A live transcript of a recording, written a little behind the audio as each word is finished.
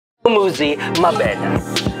Moozlie, Mabena.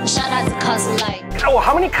 Shout out to Castle Lite. Oh,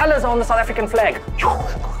 how many colors are on the South African flag?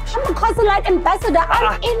 I'm a Castle Lite ambassador.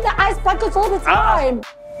 I'm in the ice buckets all the time.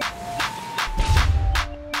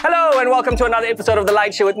 Hello and welcome to another episode of The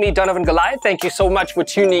Lite Show with me, Donovan Goliath. Thank you so much for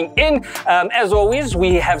tuning in. As always,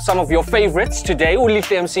 we have some of your favorites today.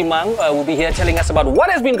 Lite MC Mang will be here telling us about what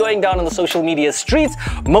has been going down on the social media streets.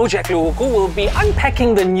 Mojak will be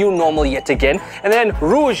unpacking the new normal yet again. And then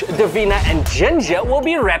Rouge, Davina and Ginger will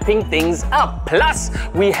be wrapping things up. Plus,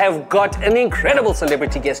 we have got an incredible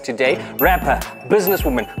celebrity guest today. Rapper,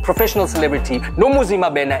 businesswoman, professional celebrity, Moozlie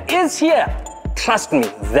Mabena is here. Trust me,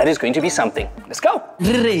 that is going to be something. Let's go.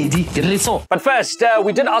 Ready. But first,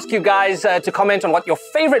 we did ask you guys to comment on what your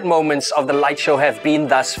favorite moments of the Lite Show have been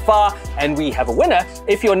thus far, and we have a winner.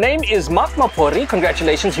 If your name is Mark Mapori,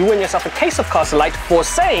 congratulations, you win yourself a case of Castle Lite for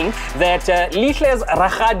saying that Litle's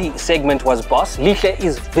Rachadi segment was boss. Litle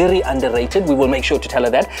is very underrated. We will make sure to tell her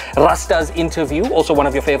that. Rasta's interview, also one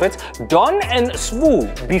of your favorites. Don and Svoo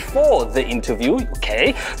before the interview,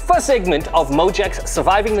 okay. First segment of Mojak's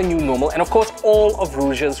Surviving the New Normal, and of course, all of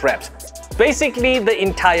Rouge's raps. Basically, the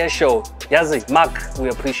entire show. Yazi, Mark, we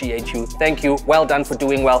appreciate you. Thank you. Well done for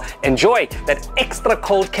doing well. Enjoy that extra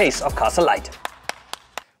cold case of Castle Lite.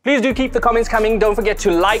 Please do keep the comments coming. Don't forget to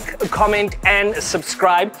like, comment, and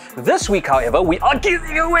subscribe. This week, however, we are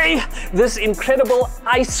giving away this incredible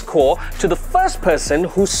ice core to the first person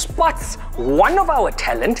who spots one of our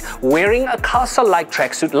talent wearing a Castle Lite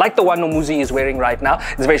tracksuit like the one Moozlie is wearing right now.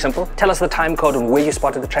 It's very simple. Tell us the time code and where you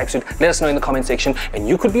spotted the tracksuit. Let us know in the comment section, and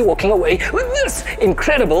you could be walking away with this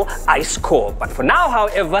incredible ice core. But for now,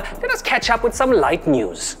 however, let us catch up with some light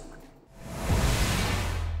news.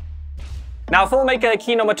 Now, filmmaker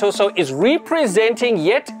Kino Matoso is representing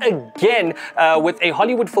yet again with a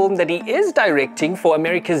Hollywood film that he is directing for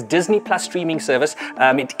America's Disney Plus streaming service.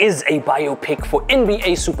 It is a biopic for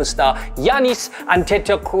NBA superstar Giannis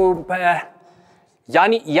Antetokounmpo.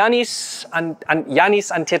 Giannis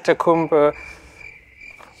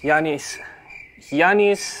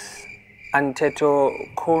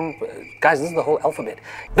Antetokounmpo. Guys, this is the whole alphabet.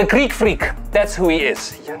 The Greek Freak. That's who he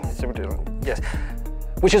is. Yes.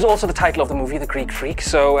 Which is also the title of the movie, The Greek Freak.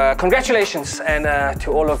 So congratulations, and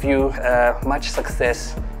to all of you, much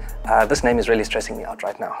success. This name is really stressing me out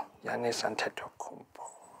right now. Giannis Antetokounmpo.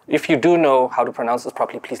 If you do know how to pronounce this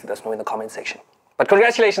properly, please let us know in the comment section. But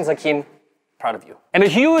congratulations, Akin. Proud of you. And a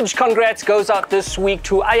huge congrats goes out this week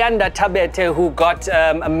to Ayanda Tabete, who got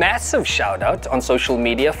a massive shout out on social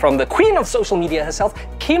media from the queen of social media herself,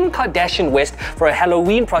 Kim Kardashian West, for a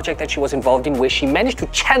Halloween project that she was involved in, where she managed to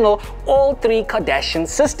channel all three Kardashian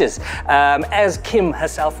sisters. As Kim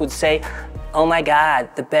herself would say, "Oh my God,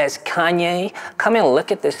 the best. Kanye, come and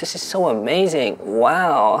look at this. This is so amazing.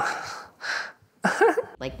 Wow."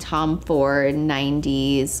 Like Tom Ford,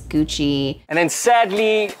 90s, Gucci. And then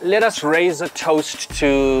sadly, let us raise a toast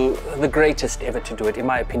to the greatest ever to do it, in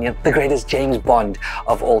my opinion, the greatest James Bond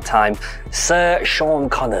of all time, Sir Sean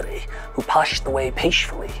Connery, who passed away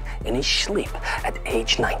peacefully in his sleep at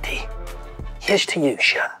age 90. Here's to you,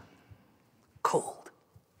 sir. Cold,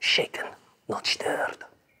 shaken, not stirred.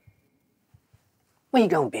 Well, you're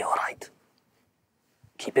gonna be all right.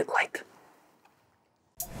 Keep it light.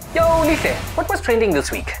 Yo, Lite, what was trending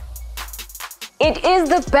this week? It is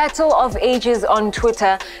the battle of ages on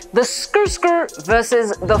Twitter, the Skr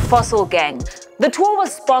versus the Fossil Gang. The tour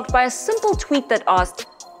was sparked by a simple tweet that asked,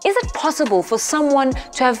 is it possible for someone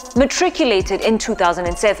to have matriculated in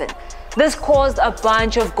 2007? This caused a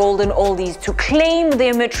bunch of golden oldies to claim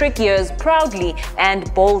their matric years proudly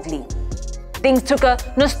and boldly. Things took a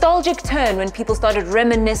nostalgic turn when people started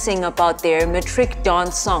reminiscing about their matric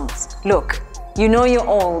dance songs. Look, you know you're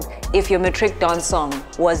old if your matric dance song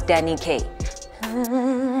was Danny Kaye.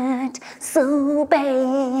 So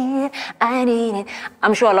bad, I need it.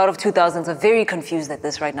 I'm sure a lot of 2000s are very confused at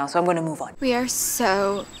this right now, so I'm going to move on. We are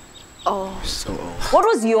so old. So old. What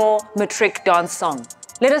was your matric dance song?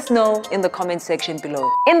 Let us know in the comment section below.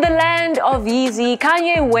 In the land of Yeezy,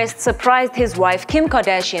 Kanye West surprised his wife Kim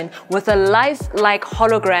Kardashian with a lifelike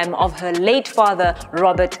hologram of her late father,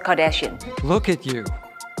 Robert Kardashian. Look at you.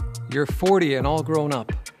 You're 40 and all grown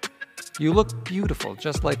up. You look beautiful,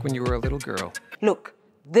 just like when you were a little girl. Look,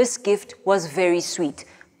 this gift was very sweet,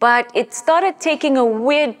 but it started taking a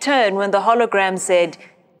weird turn when the hologram said,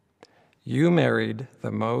 You married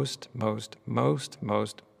the most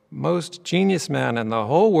genius man in the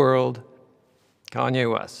whole world, Kanye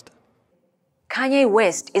West. Kanye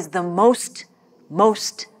West is the most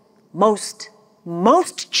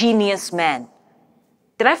genius man.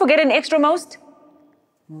 Did I forget an extra most?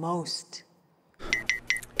 Most.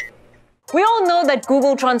 We all know that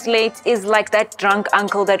Google Translate is like that drunk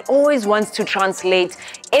uncle that always wants to translate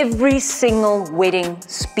every single wedding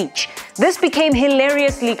speech. This became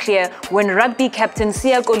hilariously clear when rugby captain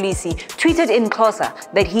Siya Kolisi tweeted in Xhosa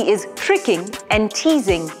that he is tricking and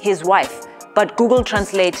teasing his wife. But Google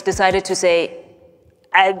Translate decided to say,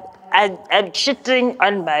 I'm cheating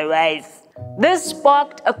on my wife. This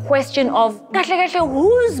sparked a question of,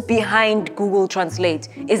 who's behind Google Translate?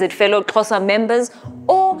 Is it fellow Xhosa members?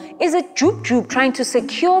 Or is it Joop Joop trying to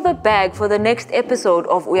secure the bag for the next episode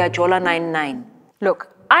of Uyajola 99? Look,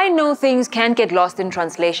 I know things can get lost in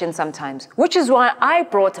translation sometimes, which is why I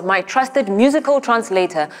brought my trusted musical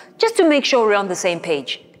translator just to make sure we're on the same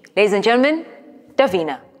page. Ladies and gentlemen,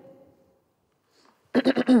 Davina.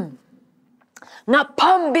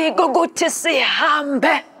 Napambi guguthi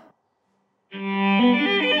sihambe.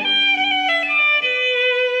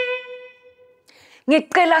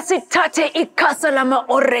 Ngicela sithathe ikhasa lama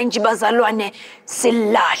orange bazalwane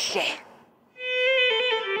silahle.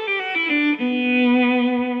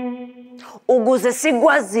 Ukuze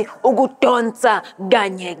sikwazi ukudonsa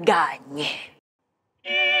kanye kanye.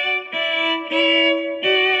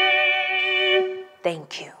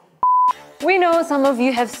 Thank you. We know some of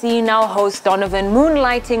you have seen our host Donovan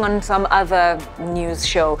moonlighting on some other news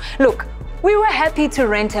show. Look, we were happy to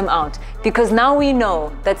rent him out because now we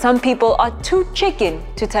know that some people are too chicken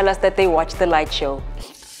to tell us that they watch the Lite show.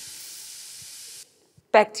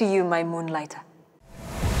 Back to you, my moonlighter.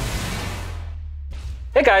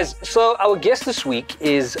 Hey guys, so our guest this week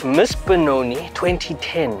is Miss Benoni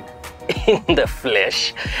 2010 in the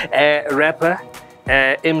flesh. Rapper,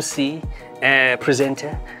 MC,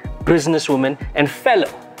 presenter, businesswoman, and fellow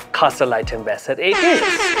Casa Lite ambassador. It is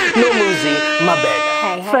Moozlie, my bad.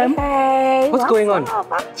 Hey, what's going on?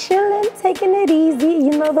 I'm chilling, taking it easy,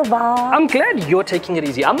 you know the vibe. I'm glad you're taking it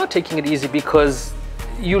easy. I'm not taking it easy because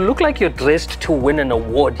you look like you're dressed to win an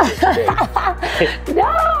award here today.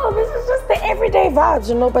 No, this is just the everyday vibes,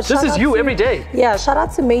 you know. But this is you every day. Yeah, shout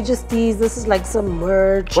out to Majesties. This is like some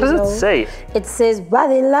merch. What does it say? It says, why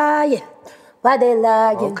they lying? Why they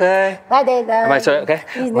lying? Okay. Why they lying? Am I sorry? Okay.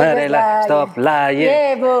 Why they lying? Stop lying.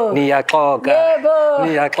 Yeah, boo. Niyaxoka. Yeah, boo.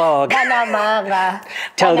 Niyaxoka. Banamanga.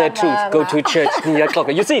 Tell the truth. Go to church.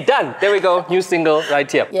 Niyaxoka. You see, done. There we go. New single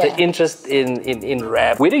right here. Yeah. The interest in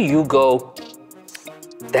rap. Where do you go?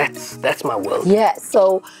 That's my world. Yeah,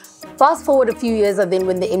 so fast forward a few years, and then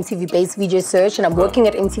when the MTV Base VJ search, and I'm working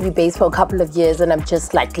at MTV Base for a couple of years, and I'm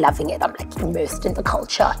just like loving it. I'm like immersed in the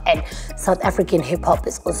culture, and South African hip hop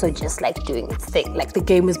is also just like doing its thing. Like the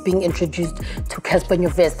game is being introduced to Casper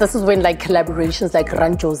Nyovest. This is when like collaborations like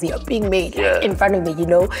Run Josie are being made like, in front of me, you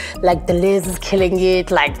know? Like the Liz is killing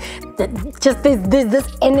it, like just there's this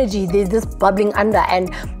energy, there's this bubbling under,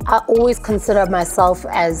 and I always consider myself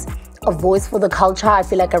as a voice for the culture. I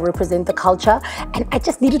feel like I represent the culture, and I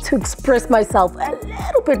just needed to express myself a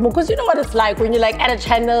little bit more, because you know what it's like when you're like at a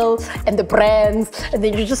channel and the brands, and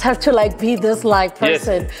then you just have to like be this like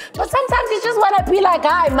person. Yes. But sometimes you just want to be like,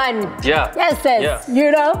 hi man. Yeah. Yes, you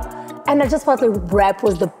know? And I just felt like rap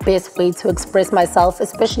was the best way to express myself,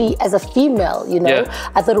 especially as a female, you know? Yeah.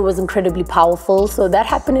 I thought it was incredibly powerful. So that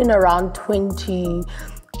happened in around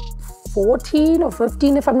 2014 or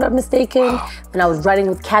 15, if I'm not mistaken. And I was writing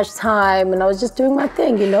with Cash Time, and I was just doing my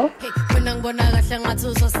thing, you know?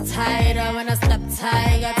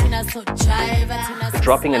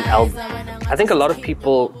 Dropping an album. I think a lot of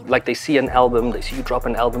people, like they see an album, they see you drop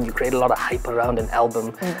an album, you create a lot of hype around an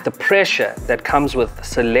album. The pressure that comes with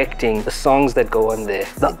selecting the songs that go on there,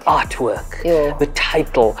 the artwork, the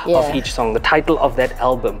title of each song, the title of that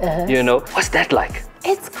album, you know? What's that like?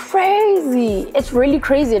 It's crazy. It's really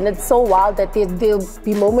crazy, and it's so wild that there'll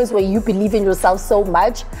be moments where you believe in yourself so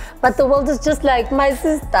much, but the world is just like, my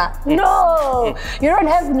sister, no, you don't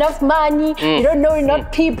have enough money, you don't know enough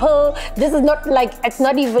people. This is not like, it's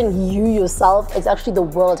not even you yourself, it's actually the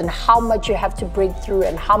world and how much you have to break through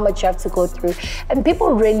and how much you have to go through. And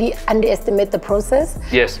people really underestimate the process.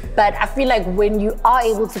 Yes. But I feel like when you are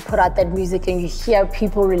able to put out that music and you hear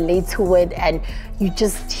people relate to it, and you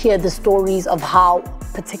just hear the stories of how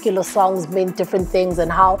particular songs meant different things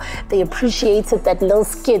and how they appreciated that little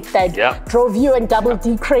skit that drove you and Double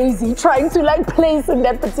D crazy trying to like place in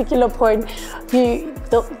that particular point.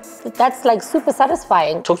 That's like super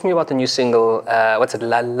satisfying. Talk to me about the new single, what's it,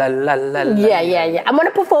 La La La La La? Yeah. I'm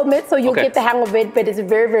gonna perform it, so you'll get the hang of it, but it's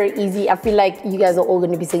very, very easy. I feel like you guys are all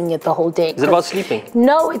gonna be singing it the whole day. Is it about sleeping?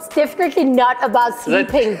 No, it's definitely not about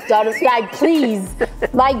sleeping, Donovan. Like, please,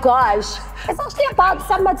 my gosh. It's actually about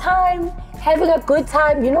summertime, having a good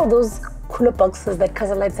time. You know those cooler boxes that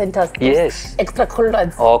Casa Lite sent us? Yes. Extra cool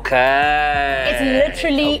ones. Okay. It's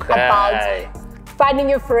literally about finding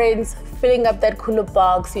your friends, filling up that cooler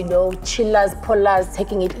box, you know, chillers, pullers,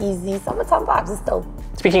 taking it easy. Summertime vibes is dope.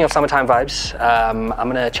 Speaking of summertime vibes, I'm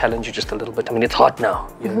gonna challenge you just a little bit. I mean, it's hot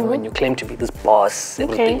now, you know, and you claim to be this boss,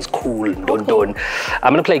 everything's cool, dun.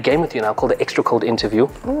 I'm gonna play a game with you now called the Extra Cold Interview.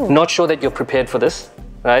 Not sure that you're prepared for this,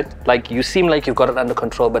 right? Like, you seem like you've got it under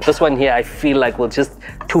control, but this one here, I feel like will just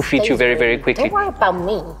two-feet you very, very quickly. Don't worry about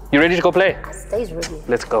me. You ready to go play? Stays ready.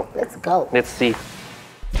 Let's go. Let's go. Let's see.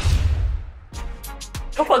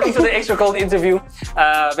 Welcome to the Extra Cold Interview.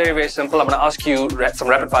 Very, very simple. I'm going to ask you some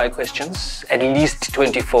rapid fire questions, at least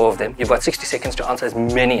 24 of them. You've got 60 seconds to answer as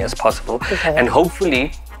many as possible, and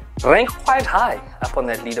hopefully rank quite high up on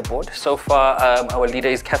that leaderboard. So far, our leader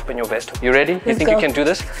is Casper Nyovest. You ready? You think you can do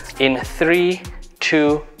this? In 3,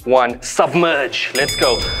 2, 1, submerge. Let's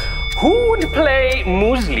go. Who would play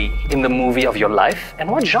Moozlie in the movie of your life,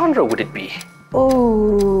 and what genre would it be?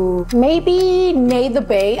 Ooh, maybe Nay the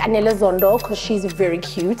Bay, Anela Zondo, because she's very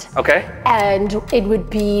cute. Okay. And it would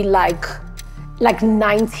be like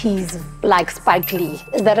 90s, like Spike Lee.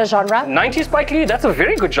 Is that a genre? 90s Spike Lee, that's a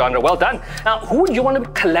very good genre. Well done. Now, who would you want to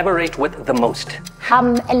collaborate with the most?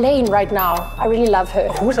 Elaine right now. I really love her.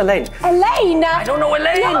 Who's Elaine? Elaine! I don't know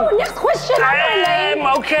Elaine. No, next question. I know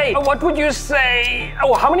Elaine. Okay. What would you say?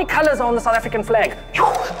 Oh, how many colors are on the South African flag?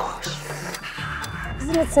 Oh, gosh.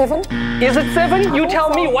 Isn't it 7? Is it 7? You tell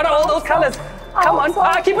me. What are all those colors? Come on.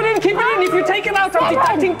 Keep it in. Keep it in. If you take it out, I'm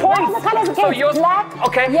deducting points. The colors, okay. So yours, black,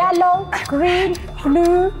 okay. yellow, green,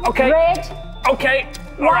 blue, okay. red. Okay.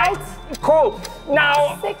 All right. Cool.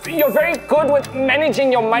 Now, you're very good with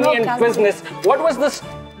managing your money and business. What was the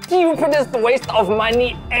stupidest waste of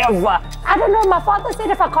money ever? I don't know. My father said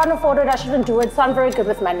if I can't afford it, I shouldn't do it. So I'm very good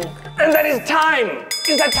with money. And that is time.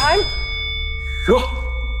 Is that time? Oh.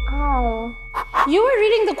 You were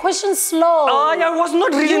reading the question slow. I was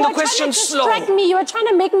not reading the question slow. You were trying to distract me. You were trying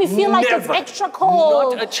to make me feel like it's extra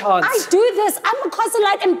cold. Not a chance. I do this. I'm a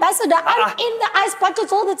Lite ambassador. I'm in the ice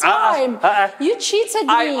buckets all the time. You cheated me.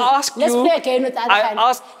 I asked you. Let's play a game with the other hand.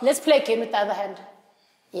 Let's play a game with the other hand.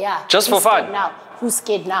 Yeah. Just for fun. Now. Who's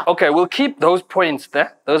scared now? Okay, we'll keep those points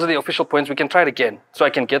there. Those are the official points. We can try it again so I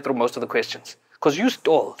can get through most of the questions. Because you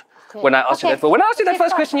stalled when I asked you that. But when I asked you that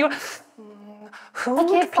first question, you were... Who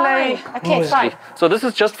would play Moozlie? So this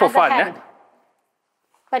is just for fun, yeah?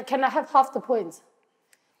 But can I have half the points?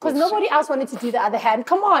 Because nobody else wanted to do the other hand.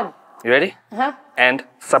 Come on. You ready? And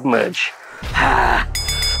submerge.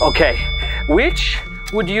 Okay. Which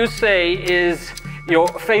would you say is your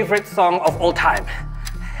favorite song of all time?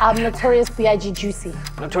 Notorious B.I.G. Juicy.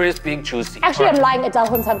 Notorious Big Juicy. Actually, I'm lying. Adele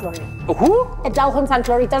Hunter Glory. Who? Adele Hunter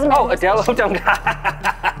Glory. Doesn't matter. Oh, Adele Hunter.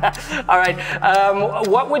 All right.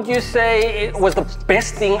 What would you say was the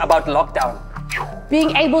best thing about lockdown?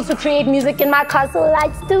 Being able to create music in my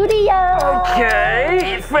Lite studio.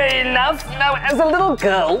 Okay, fair enough. Now, as a little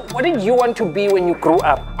girl, what did you want to be when you grew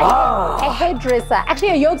up? A hairdresser.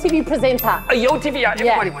 Actually, a Yo TV presenter. A Yo TV?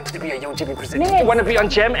 Everybody wanted to be a Yo TV presenter. Yes. You want to be on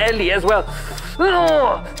Jam Alley as well.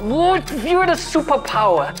 What if you had a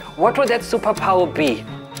superpower? What would that superpower be?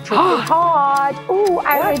 Hard. Ooh,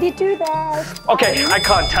 I already do that. Okay, I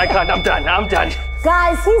can't. I'm done.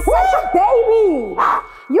 Guys, he's such a baby.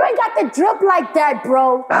 You ain't got the drip like that,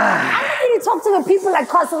 bro. I need to talk to the people at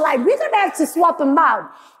Lite. We're gonna have to swap him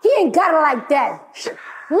out. He ain't got it like that.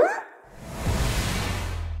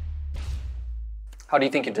 How do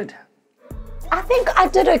you think you did? I think I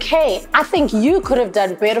did okay. I think you could have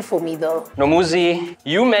done better for me, though. No, Moozlie,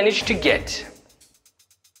 you managed to get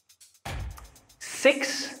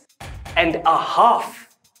 6.5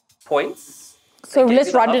 points. So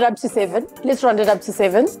let's round it up to 7.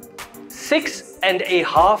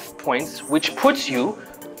 6.5 points, which puts you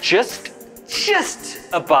just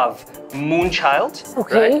above Moonchild,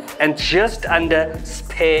 right? And just under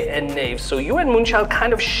Spare and Knave. So you and Moonchild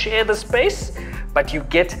kind of share the space, but you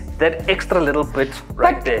get that extra little bit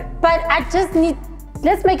there. But I just need,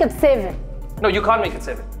 let's make it 7. No, you can't make it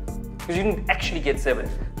 7. Because you didn't actually get 7.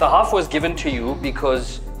 The half was given to you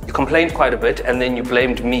because you complained quite a bit and then you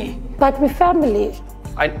blamed me. But we're family.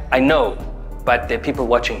 I know, but there are people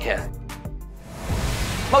watching here.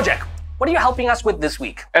 Mojak, what are you helping us with this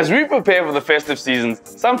week? As we prepare for the festive seasons,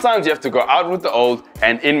 sometimes you have to go out with the old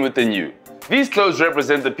and in with the new. These clothes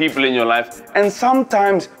represent the people in your life, and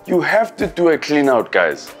sometimes you have to do a clean out,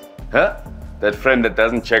 guys. That friend that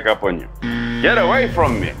doesn't check up on you. Get away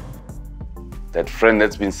from me. That friend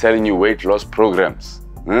that's been selling you weight loss programs.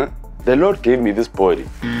 The Lord gave me this body.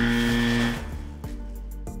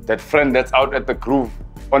 That friend that's out at the groove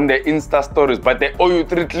on their Insta stories, but they owe you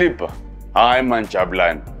 3 clipper. Hi, man,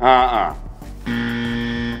 Chablan.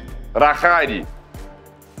 Rakhadi.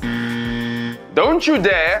 Don't you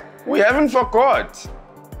dare. We haven't forgot.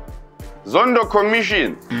 Zondo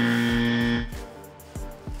Commission.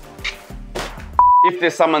 If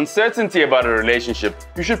there's some uncertainty about a relationship,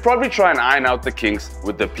 you should probably try and iron out the kinks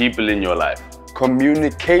with the people in your life.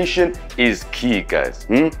 Communication is key, guys.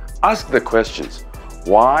 Ask the questions.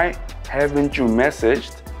 Why haven't you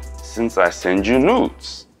messaged since I sent you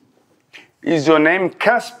nudes? Is your name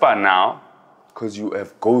Casper now? Because you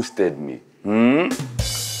have ghosted me.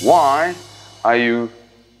 Why are you...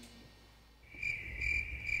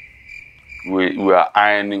 We are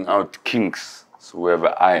ironing out kinks, so we have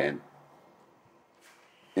an iron.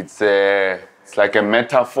 It's like a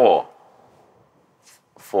metaphor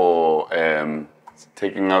for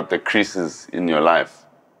taking out the creases in your life.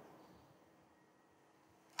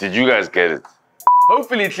 Did you guys get it?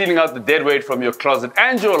 Hopefully cleaning out the dead weight from your closet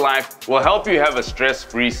and your life will help you have a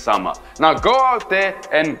stress-free summer. Now go out there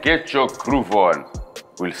and get your groove on.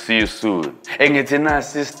 We'll see you soon. Engitina,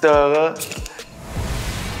 sister.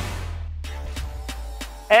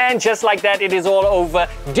 And just like that, it is all over.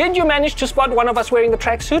 Did you manage to spot one of us wearing the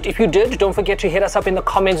tracksuit? If you did, don't forget to hit us up in the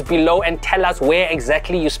comments below and tell us where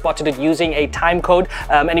exactly you spotted it using a time code.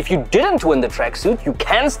 And if you didn't win the tracksuit, you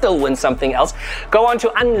can still win something else. Go on to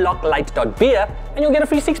unlocklite.beer and you'll get a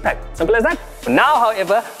free 6-pack. Simple as that. For now,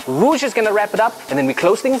 however, Rouge is gonna wrap it up and then we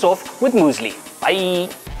close things off with Moozlie. Bye.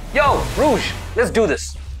 Yo, Rouge, let's do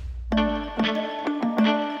this.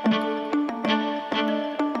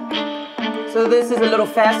 So this is a little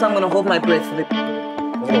fast, so I'm gonna hold my breath for the...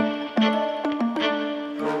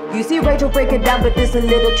 You see Rachel break it down, but this a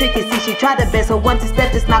little tricky. See, she tried her best, so once a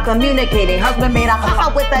step just not communicating. Husband made a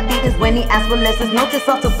ha-ha with Adidas when he asked for lessons. Note to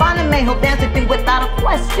self to find a man who'll dance with you without a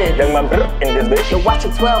question. Young man in this bitch. You're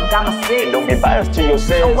watching 12, got my 6. Don't be biased to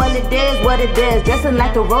yourself. Oh, well, it is what it is. Dressing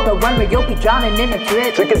like the road, the runner, you'll be drowning in the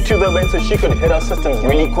drip. Took it to the bank so she could hit our systems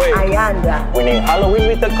really quick. Ayanda. Winning Halloween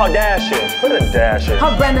with the Kardashians. Put a dash in.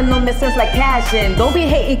 Her brand no make sense like passion. Don't be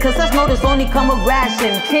hating, cause such notice only come a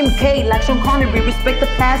ration. Kim K, like Sean Connery, respect the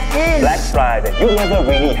past tense. Black Friday, you never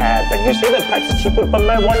really happened. You say the price is cheaper, but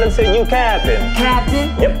my wallet say you capping. Captain?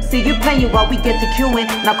 Yep. See you playing while we get to queuing.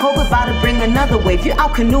 Now COVID about to bring another wave. You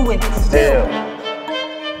out canoeing. Still.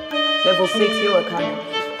 Level 6, you are coming.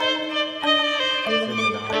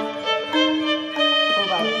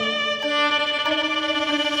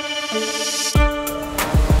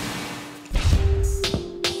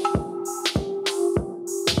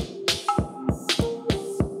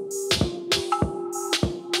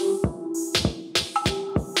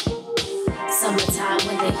 Summertime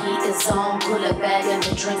when the heat is on, cooler bag and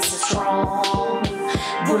the drinks are strong.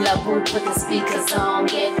 Bula boo, put the speakers on,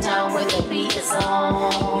 get down where the beat is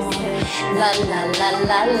on. La la la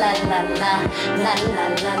la la la la, la la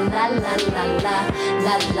la la la la la,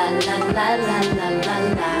 la la la la la la la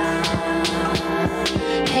la.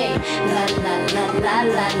 Hey, la la la la la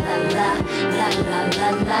la la, la la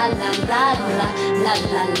la la la la la, la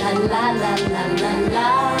la la la la la la.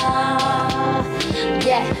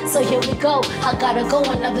 Yeah, so here we go. I gotta go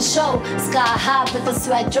another show. Sky high with the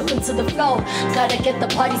swag dripping to the flow. Gotta get the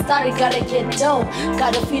party started, gotta get dough.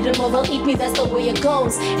 Gotta feed them or they'll eat me, that's the way it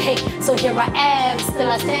goes. Hey, so here I am, still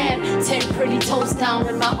I stand. 10 pretty toes down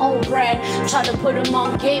in my own brand. Try to put them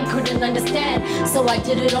on game, couldn't understand. So I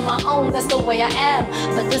did it on my own, that's the way I am.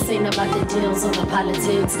 But this ain't about the deals or the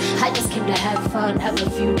politics. I just came to have fun, have a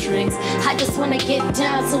few drinks. I just wanna get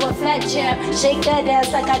down to a fat jam. Shake that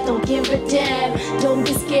ass like I don't give a damn. Don't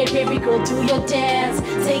be scared, baby girl, do your dance.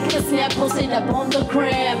 Take a snap, post it up on the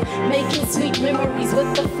gram. Making sweet memories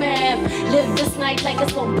with the fam. Live this night like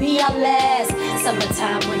it's gonna be our last.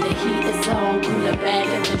 Summertime when the heat is on, cooler bag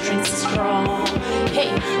and the drinks are strong.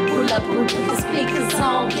 Hey, pull up, put the speakers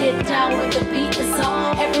on, get down when the beat is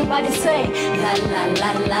on. Everybody say la la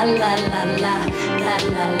la la la la la, la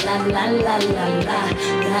la la la la la la,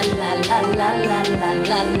 la la la la la la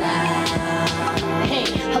la la. Hey,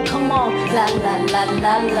 come on, la la la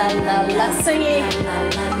la la la la, sing it. La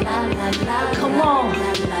la la la la. Come on,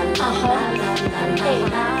 Hey,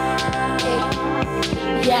 hey.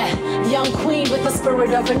 Yeah, young queen with the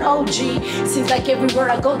spirit of an OG. Seems like everywhere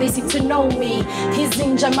I go, they seem to know me.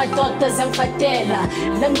 Hizinja, my daughters and Fadela.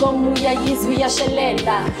 Lengomu ya yizwi ya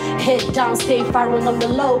shelela. Head down, stay firing on the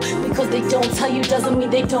low. Because they don't tell you doesn't mean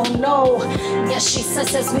they don't know. Yeah, she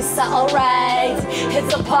says we saw alright.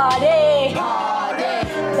 It's a party.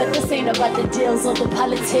 Let the This ain't about the deals or the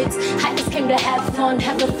politics. I just came to have fun,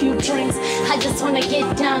 have a few drinks. I just wanna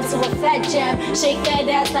get down to a fat jam. Shake that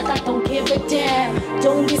ass like I don't give a damn.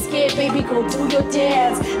 Don't be scared, baby, go do your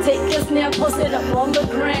dance. Take a snap, post it up on the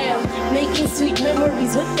gram. Making sweet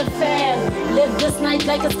memories with the fam. Live this night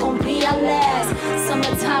like it's gonna be our last.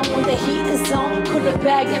 Summertime when the heat is on. Cool the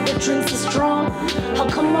bag and the drinks are strong. Oh,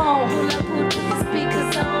 come on.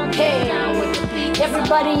 Hey,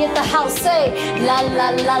 everybody at the house say la la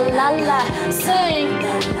la la la. Sing.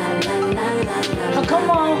 Oh, come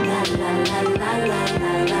on.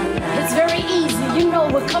 It's very easy, you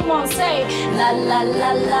know it. Come on, say la la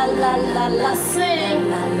la la la la la.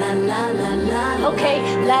 Sing. Okay,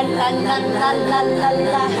 la la la la la la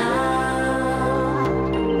la.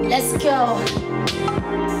 Let's go.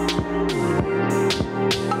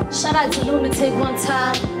 Shout out to Lunatic one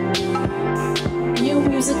time. New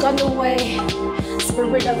music on the way.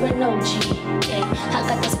 Spirit of an OG. Hey, I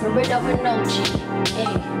got the spirit of an OG.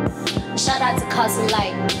 Hey. Shout out to Casa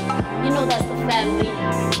Lite. You know that's the family.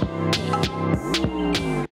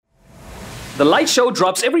 The Lite Show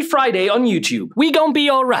drops every Friday on YouTube. We gon' be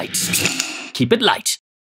alright. Keep it light.